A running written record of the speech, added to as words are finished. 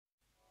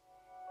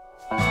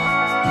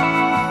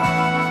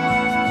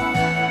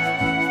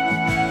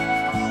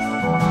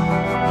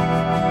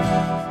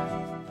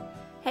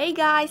Hey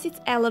guys, it's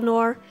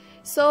Eleanor.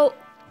 So,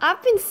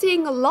 I've been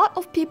seeing a lot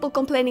of people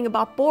complaining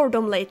about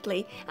boredom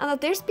lately, and that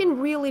there's been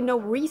really no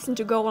reason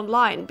to go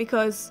online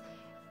because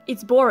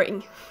it's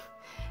boring.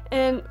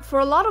 And for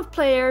a lot of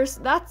players,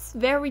 that's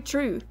very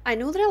true. I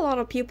know that a lot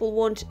of people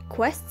want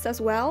quests as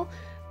well,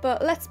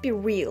 but let's be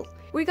real.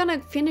 We're gonna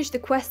finish the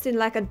quest in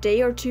like a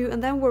day or two,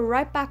 and then we're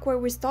right back where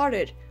we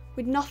started,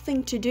 with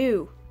nothing to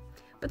do.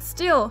 But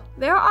still,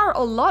 there are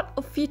a lot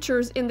of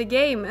features in the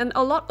game and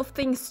a lot of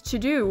things to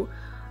do.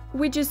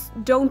 We just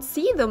don't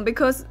see them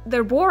because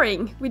they're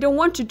boring. We don't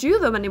want to do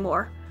them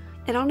anymore.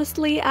 And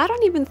honestly, I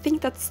don't even think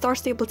that the Star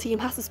Stable team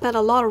has to spend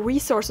a lot of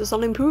resources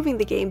on improving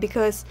the game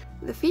because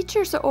the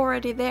features are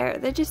already there,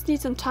 they just need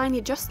some tiny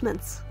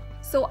adjustments.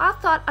 So I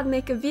thought I'd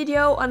make a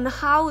video on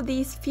how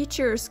these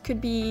features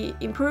could be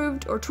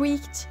improved or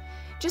tweaked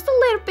just a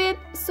little bit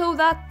so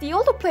that the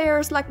older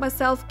players like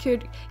myself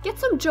could get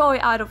some joy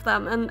out of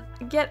them and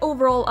get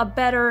overall a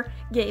better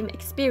game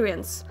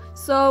experience.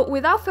 So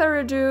without further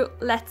ado,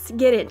 let's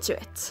get into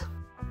it.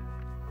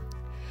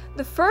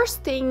 The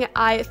first thing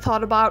I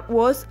thought about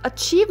was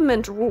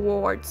achievement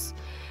rewards,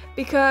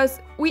 because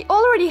we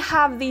already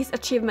have these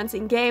achievements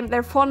in game,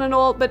 they're fun and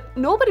all, but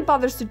nobody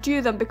bothers to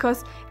do them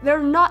because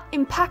they're not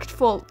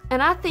impactful.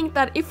 And I think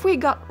that if we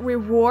got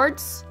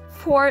rewards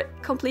for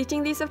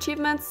completing these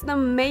achievements,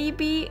 then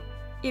maybe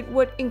it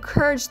would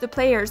encourage the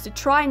players to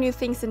try new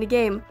things in the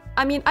game.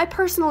 I mean, I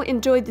personally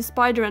enjoyed the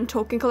spider and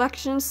token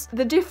collections.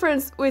 The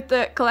difference with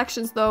the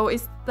collections though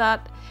is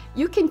that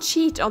you can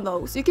cheat on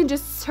those. You can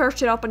just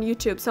search it up on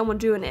YouTube, someone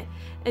doing it,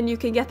 and you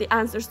can get the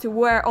answers to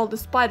where all the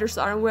spiders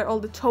are and where all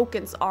the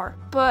tokens are.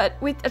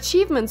 But with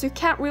achievements, you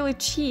can't really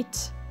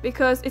cheat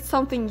because it's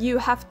something you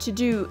have to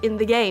do in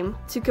the game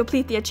to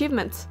complete the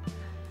achievement.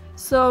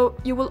 So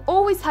you will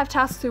always have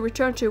tasks to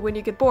return to when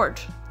you get bored.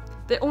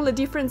 The only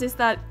difference is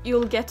that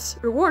you'll get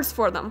rewards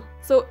for them.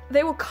 So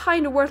they will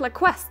kind of work like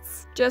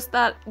quests, just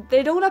that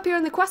they don't appear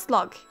in the quest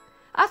log.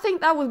 I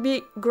think that would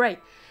be great.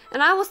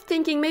 And I was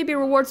thinking maybe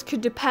rewards could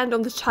depend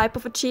on the type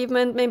of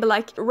achievement. Maybe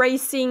like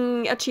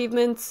racing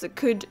achievements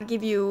could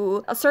give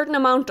you a certain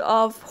amount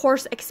of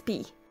horse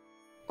XP.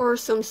 Or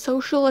some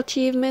social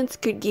achievements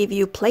could give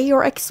you player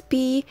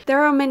XP.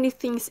 There are many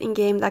things in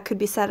game that could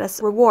be set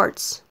as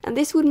rewards. And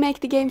this would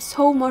make the game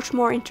so much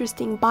more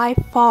interesting by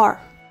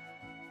far.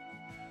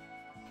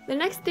 The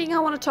next thing I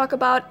want to talk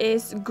about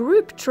is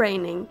group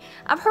training.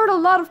 I've heard a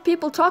lot of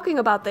people talking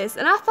about this,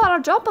 and I thought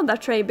I'd jump on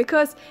that train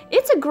because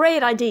it's a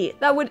great idea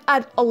that would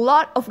add a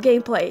lot of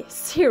gameplay,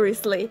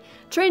 seriously.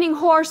 Training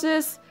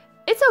horses,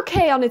 it's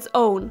okay on its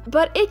own,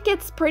 but it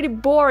gets pretty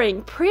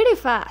boring pretty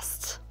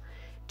fast.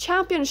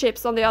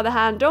 Championships, on the other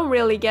hand, don't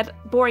really get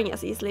boring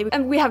as easily,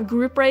 and we have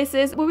group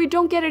races, but we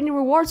don't get any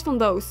rewards from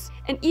those.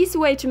 An easy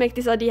way to make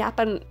this idea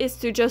happen is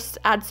to just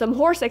add some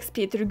horse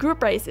XP to the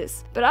group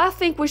races, but I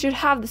think we should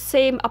have the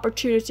same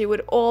opportunity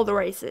with all the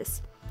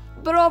races.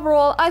 But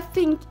overall, I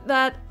think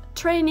that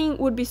training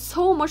would be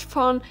so much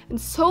fun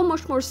and so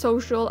much more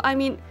social. I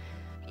mean,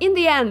 in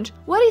the end,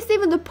 what is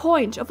even the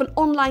point of an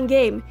online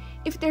game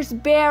if there's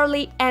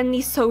barely any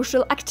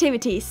social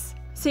activities?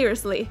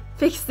 Seriously,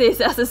 fix this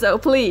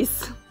SSO,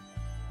 please.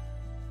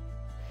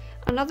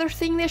 Another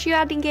thing they should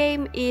add in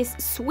game is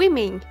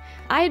swimming.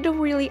 I don't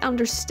really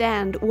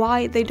understand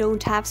why they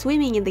don't have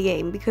swimming in the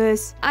game,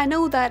 because I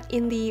know that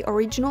in the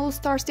original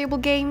Star Stable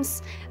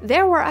games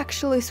there were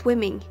actually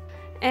swimming,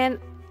 and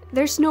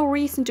there's no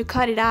reason to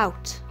cut it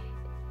out.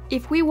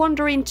 If we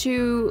wander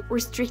into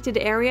restricted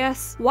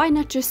areas, why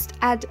not just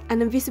add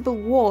an invisible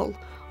wall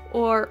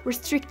or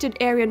restricted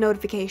area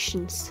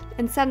notifications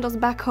and send us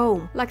back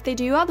home like they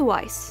do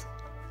otherwise?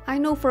 I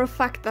know for a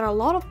fact that a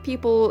lot of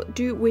people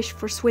do wish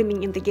for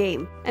swimming in the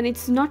game, and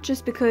it's not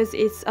just because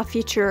it's a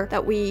feature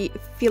that we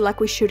feel like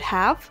we should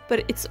have,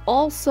 but it's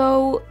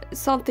also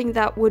something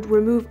that would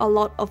remove a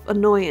lot of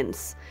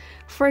annoyance.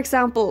 For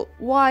example,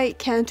 why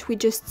can't we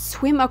just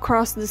swim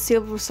across the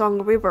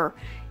Silversong River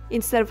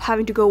instead of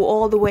having to go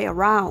all the way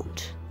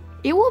around?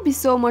 It will be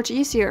so much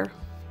easier.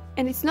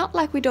 And it's not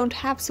like we don't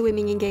have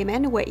swimming in game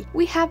anyway.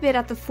 We have it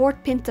at the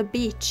Fort Pinta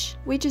beach,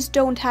 we just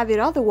don't have it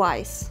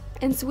otherwise.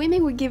 And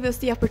swimming would give us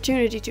the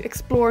opportunity to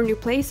explore new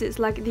places,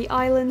 like the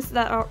islands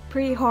that are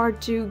pretty hard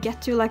to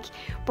get to, like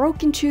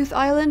Broken Tooth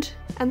Island,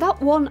 and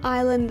that one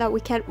island that we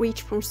can't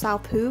reach from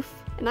South Hoof.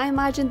 And I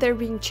imagine there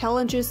being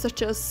challenges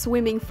such as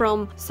swimming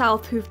from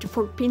South Hoof to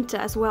Fort Pinta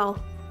as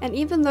well. And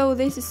even though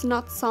this is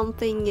not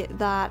something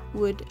that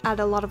would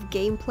add a lot of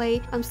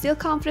gameplay, I'm still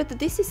confident that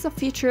this is a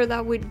feature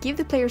that would give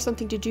the player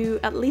something to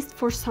do at least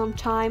for some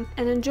time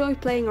and enjoy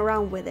playing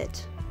around with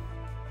it.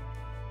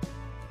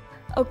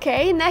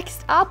 Okay,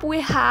 next up we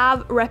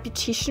have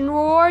repetition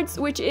rewards,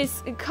 which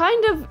is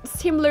kind of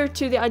similar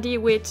to the idea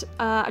with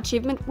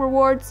achievement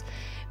rewards,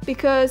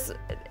 because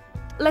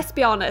let's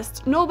be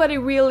honest, nobody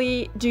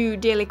really do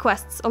daily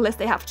quests unless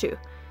they have to.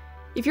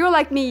 If you're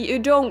like me, you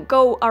don't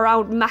go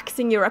around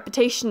maxing your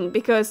reputation,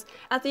 because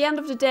at the end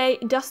of the day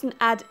it doesn't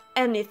add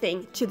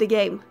anything to the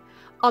game.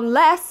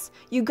 Unless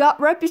you got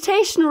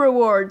reputation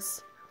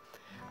rewards.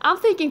 I'm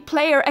thinking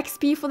player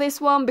XP for this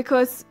one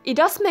because it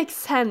does make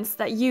sense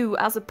that you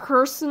as a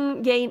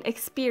person gain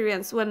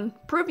experience when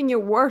proving your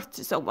worth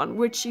to someone,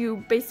 which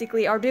you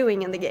basically are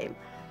doing in the game.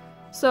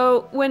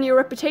 So when your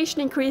reputation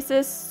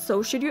increases,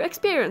 so should your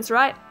experience,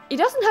 right? It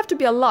doesn't have to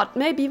be a lot,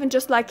 maybe even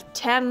just like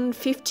 10,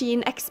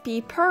 15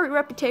 XP per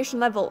reputation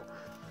level.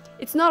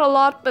 It's not a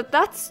lot, but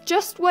that's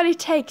just what it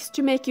takes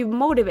to make you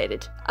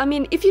motivated. I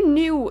mean, if you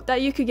knew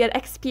that you could get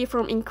XP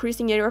from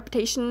increasing your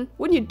reputation,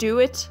 wouldn't you do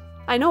it?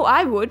 I know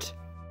I would.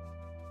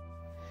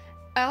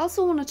 I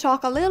also want to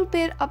talk a little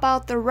bit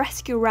about the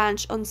rescue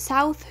ranch on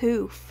South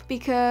Hoof,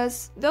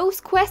 because those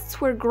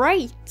quests were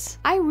great.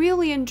 I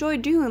really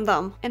enjoyed doing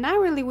them, and I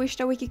really wish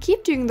that we could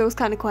keep doing those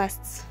kind of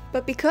quests.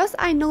 But because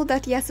I know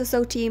that the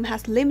SSO team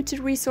has limited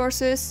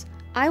resources,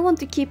 I want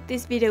to keep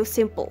this video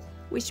simple,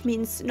 which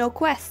means no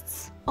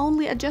quests,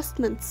 only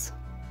adjustments.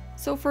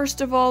 So first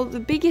of all, the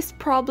biggest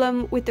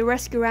problem with the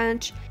rescue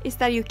ranch is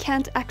that you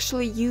can't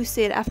actually use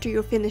it after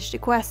you finish the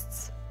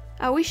quests.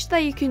 I wish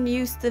that you can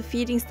use the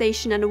feeding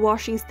station and the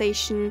washing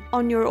station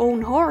on your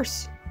own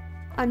horse.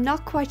 I'm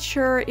not quite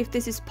sure if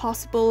this is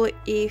possible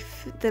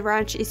if the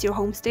ranch is your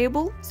home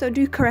stable, so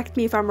do correct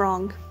me if I'm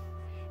wrong.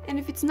 And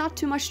if it's not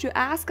too much to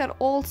ask, I'd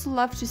also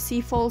love to see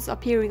foals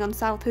appearing on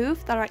South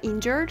Hoof that are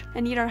injured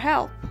and need our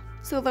help,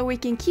 so that we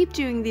can keep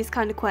doing these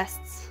kind of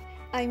quests.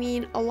 I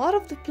mean, a lot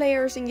of the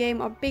players in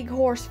game are big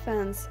horse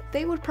fans.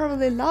 They would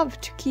probably love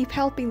to keep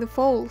helping the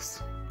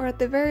foals, or at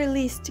the very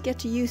least to get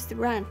to use the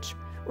ranch.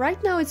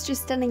 Right now it's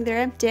just standing there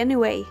empty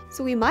anyway,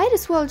 so we might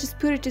as well just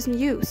put it to some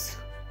use.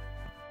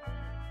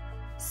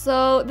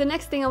 So the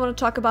next thing I want to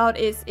talk about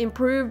is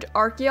improved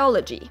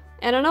archaeology.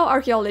 And I know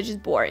archaeology is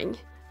boring.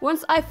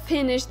 Once I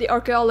finished the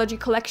archaeology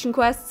collection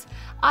quests,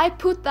 I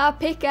put that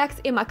pickaxe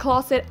in my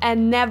closet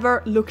and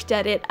never looked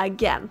at it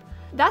again.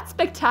 That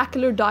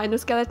spectacular dino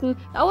skeleton,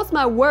 that was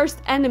my worst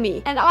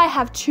enemy, and I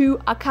have 2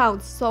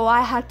 accounts, so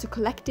I had to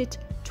collect it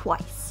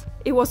twice.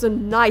 It was a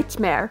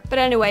nightmare. But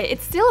anyway,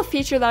 it's still a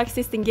feature that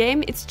exists in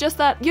game. It's just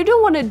that you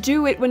don't want to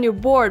do it when you're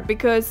bored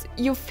because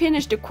you've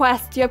finished the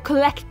quest, you have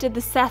collected the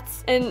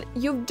sets, and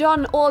you've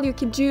done all you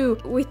can do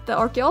with the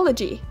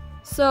archaeology.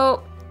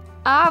 So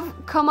I've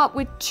come up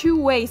with 2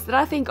 ways that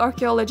I think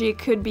archaeology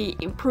could be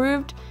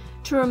improved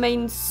to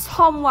remain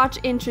somewhat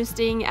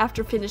interesting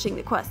after finishing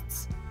the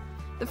quests.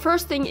 The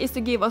first thing is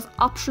to give us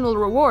optional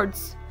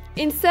rewards.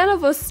 Instead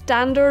of a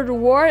standard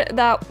reward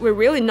that we're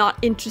really not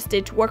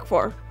interested to work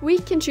for, we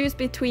can choose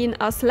between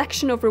a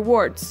selection of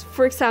rewards.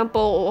 For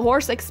example,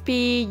 horse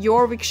XP,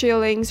 Jorvik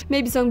shillings,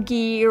 maybe some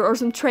gear or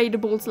some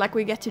tradables like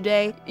we get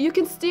today. You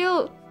can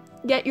still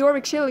get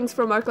Jorvik shillings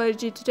from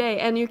archaeology today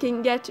and you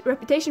can get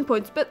reputation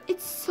points, but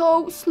it's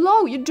so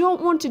slow, you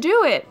don't want to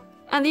do it.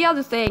 And the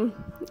other thing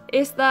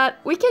is that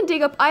we can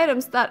dig up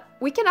items that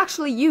we can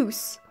actually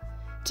use.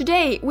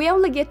 Today, we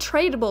only get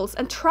tradables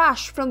and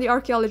trash from the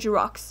archaeology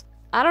rocks.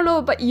 I don't know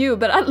about you,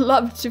 but I'd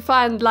love to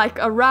find like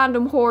a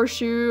random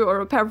horseshoe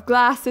or a pair of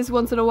glasses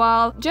once in a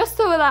while, just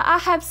so that I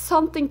have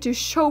something to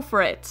show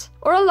for it.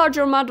 Or a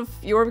larger amount of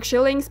Jorvik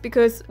shillings,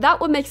 because that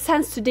would make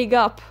sense to dig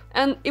up,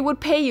 and it would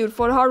pay you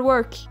for the hard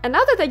work. And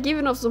now that they're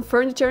giving us some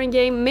furniture in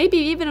game, maybe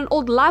even an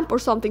old lamp or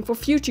something for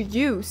future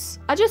use.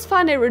 I just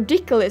find it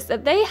ridiculous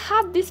that they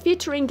have this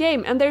feature in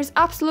game and there's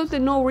absolutely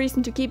no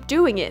reason to keep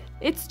doing it.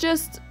 It's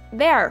just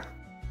there.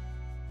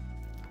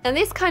 And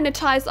this kind of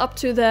ties up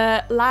to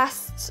the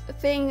last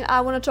thing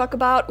I want to talk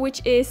about, which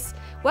is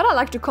what I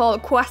like to call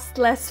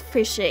questless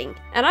fishing.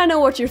 And I know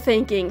what you're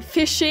thinking,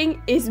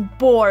 fishing is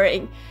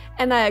boring.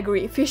 And I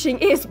agree, fishing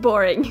is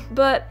boring.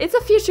 But it's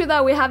a feature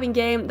that we have in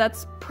game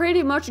that's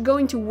pretty much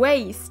going to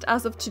waste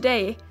as of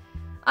today.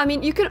 I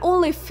mean, you can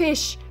only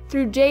fish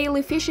through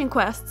daily fishing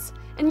quests,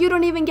 and you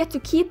don't even get to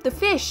keep the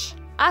fish.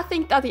 I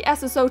think that the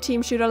SSO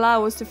team should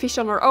allow us to fish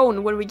on our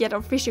own when we get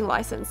our fishing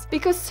license.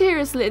 Because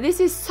seriously, this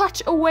is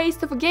such a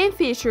waste of a game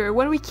feature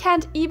when we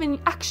can't even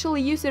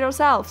actually use it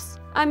ourselves.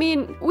 I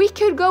mean, we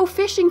could go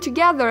fishing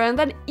together and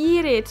then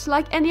eat it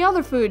like any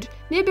other food.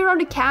 Maybe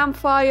around a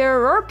campfire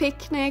or a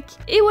picnic.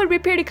 It would be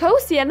pretty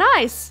cozy and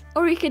nice.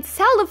 Or we could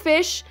sell the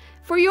fish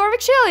for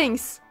Jorvik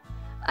shillings.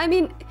 I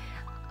mean,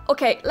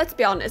 okay, let's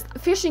be honest.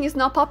 Fishing is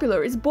not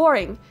popular, it's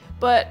boring.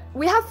 But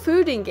we have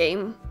food in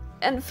game.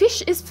 And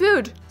fish is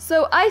food.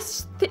 So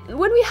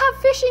when we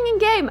have fishing in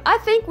game, I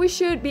think we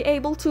should be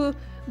able to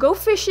go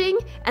fishing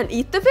and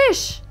eat the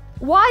fish.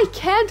 Why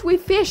can't we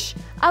fish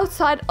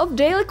outside of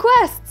daily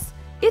quests?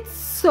 It's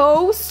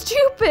so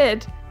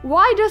stupid.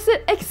 Why does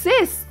it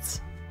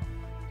exist?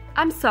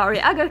 I'm sorry,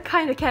 I got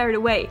kind of carried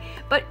away,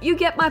 but you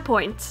get my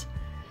point.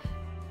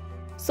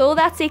 So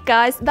that's it,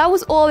 guys. That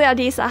was all the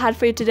ideas I had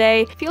for you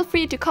today. Feel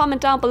free to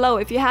comment down below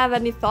if you have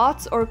any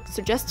thoughts or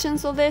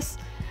suggestions of this.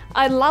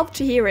 I'd love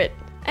to hear it.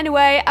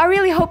 Anyway, I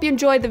really hope you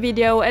enjoyed the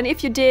video, and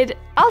if you did,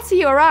 I'll see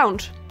you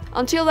around.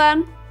 Until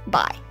then,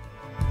 bye.